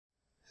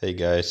Hey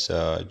guys,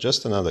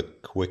 just another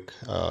quick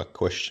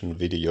question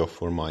video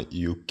for my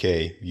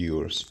UK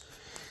viewers.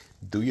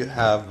 Do you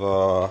have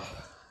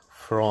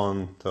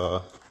front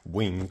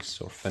wings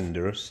or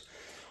fenders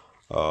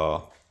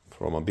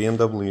from a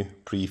BMW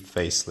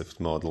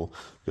pre-facelift model?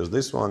 Because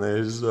this one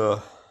is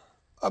a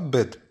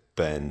bit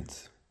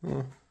bent,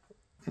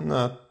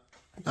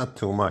 not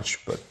too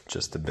much, but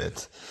just a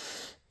bit.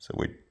 So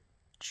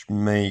which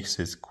makes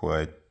it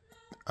quite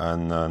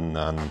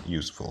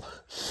unuseful.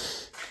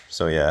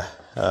 So yeah,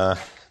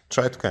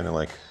 try to kind of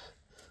like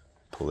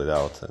pull it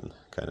out and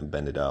kind of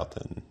bend it out,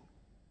 and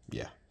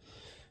yeah,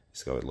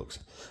 that's how it looks.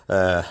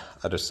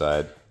 Other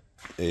side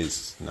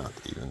is not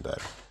even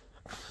better.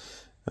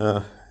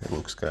 It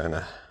looks kind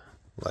of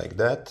like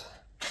that.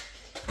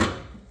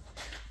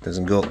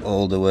 Doesn't go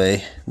all the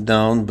way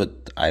down,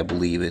 but I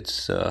believe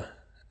it's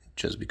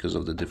just because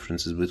of the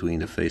differences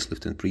between the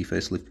facelift and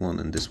pre-facelift one,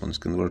 and this one's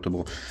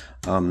convertible.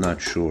 I'm not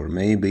sure.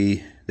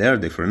 Maybe they're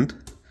different.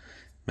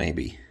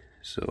 Maybe.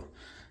 So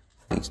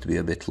it needs to be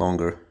a bit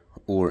longer,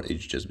 or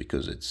it's just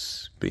because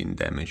it's been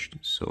damaged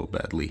so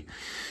badly.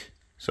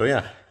 So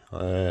yeah,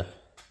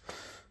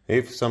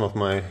 if some of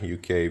my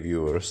UK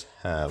viewers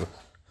have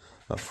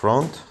a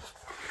front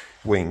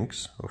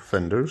wings or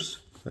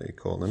fenders, they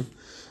call them,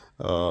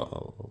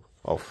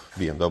 of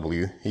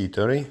BMW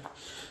E30,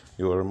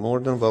 you are more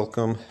than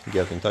welcome.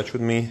 Get in touch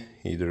with me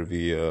either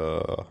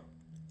via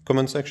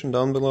comment section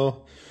down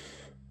below,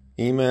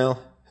 email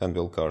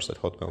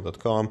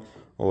handbuildcars@hotmail.com,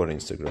 or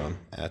Instagram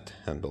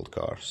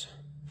 @handbuildcars.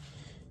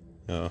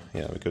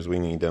 Yeah, because we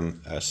need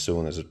them as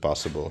soon as it's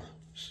possible.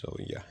 So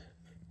yeah,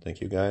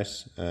 thank you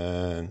guys,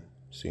 and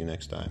see you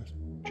next time.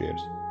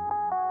 Cheers.